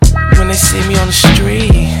they see me on the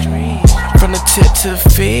street, from the tip to the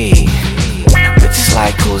feet, bitches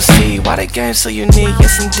like cool C. Why the game so unique?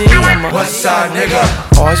 Yes indeed, I'm a Westside nigga.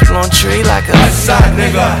 Always blowing tree like a Westside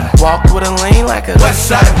nigga. Walk with a lean like a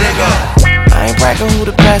Westside nigga. I ain't bragging who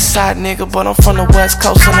the best side nigga, but I'm from the West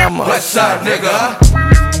Coast and I'm a Westside nigga.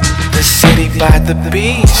 The city by the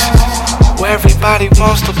beach, where everybody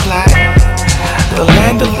wants to play. The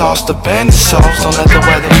land of lost abandoned souls, don't let the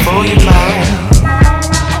weather fool your mind.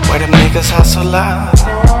 Where them niggas hustle loud,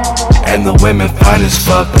 and the women fine as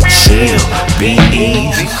fuck, but chill, be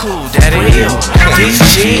easy, Cool, that real, these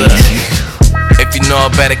G's. If you know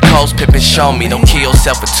a better coast, Pippin, show me. Don't kill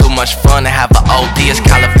yourself for too much fun and have an OD. It's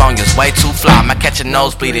California's way too fly. Might catch a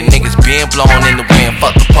nosebleed and niggas being blown in the wind.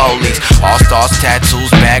 Fuck the police. All stars, tattoos,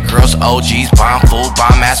 bad girls, OGs. Bomb food,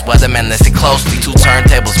 bomb ass weathermen. Listen closely. 2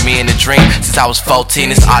 turntables, me in the dream. Since I was 14,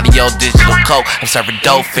 it's audio, digital coke. I'm serving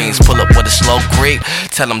dope fiends. Pull up with a slow creep.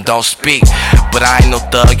 Tell them don't speak. But I ain't no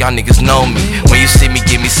thug, y'all niggas know me. When you see me,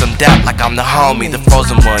 give me some doubt like I'm the homie. The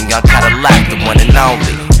frozen one, young Cadillac, the one and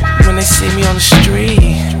only. When they see me on the street,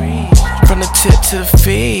 from the tip to the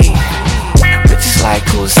feet, bitches like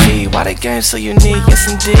cool C. Why the game so unique? Yes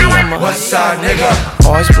indeed, I'm a Westside nigga.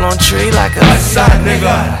 Always blowing tree like a Westside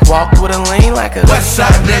nigga. Walk with a lean like a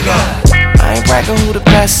Westside nigga. I ain't bragging who the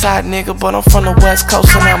best side nigga, but I'm from the West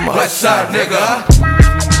Coast and I'm a Westside nigga.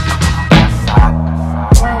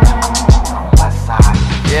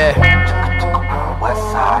 Yeah.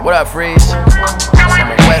 What up, Freeze?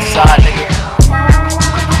 I'm a Westside nigga.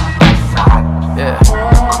 Yeah.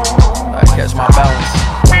 I catch my balance.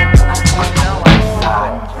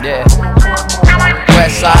 Yeah.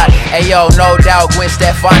 Westside. Ayo, no doubt, Gwen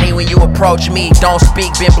Stefani, when you approach me, don't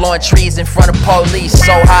speak, been blowing trees in front of police.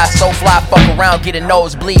 So high, so fly, fuck around, get a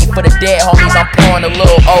nosebleed. For the dead homies, I'm pouring a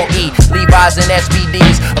little OE. Levi's and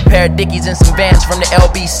SBDs, a pair of Dickies and some Vans from the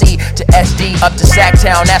LBC to SD, up to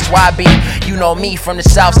Sacktown, that's why I be. You know me from the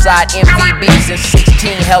Southside, MVB, since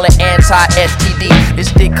 16, hella anti-STD.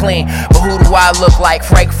 This dick clean, but who do I look like?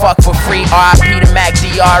 Frank fuck for free, RIP to Mac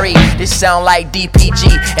DRE. This sound like DPG,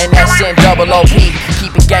 and that's in double OP.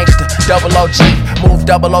 Keep it gangster, double OG, move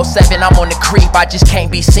 007, I'm on the creep, I just can't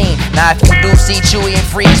be seen. Now if you do see Chuuwee and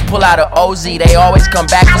Freeze, pull out a OZ, they always come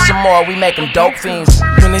back for some more, we make them dope fiends.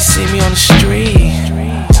 When they see me on the street,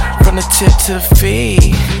 from the tip to the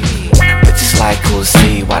feet, bitches like cool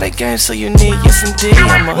C. Why the game so unique? Yes indeed,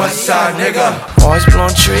 I'm a Westside nigga. Always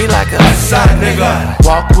blowing tree like a Westside nigga.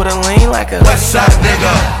 Walk with a lean like a Westside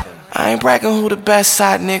nigga. I ain't bragging who the best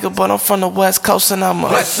side nigga, but I'm from the West Coast and I'm a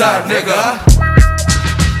Westside nigga.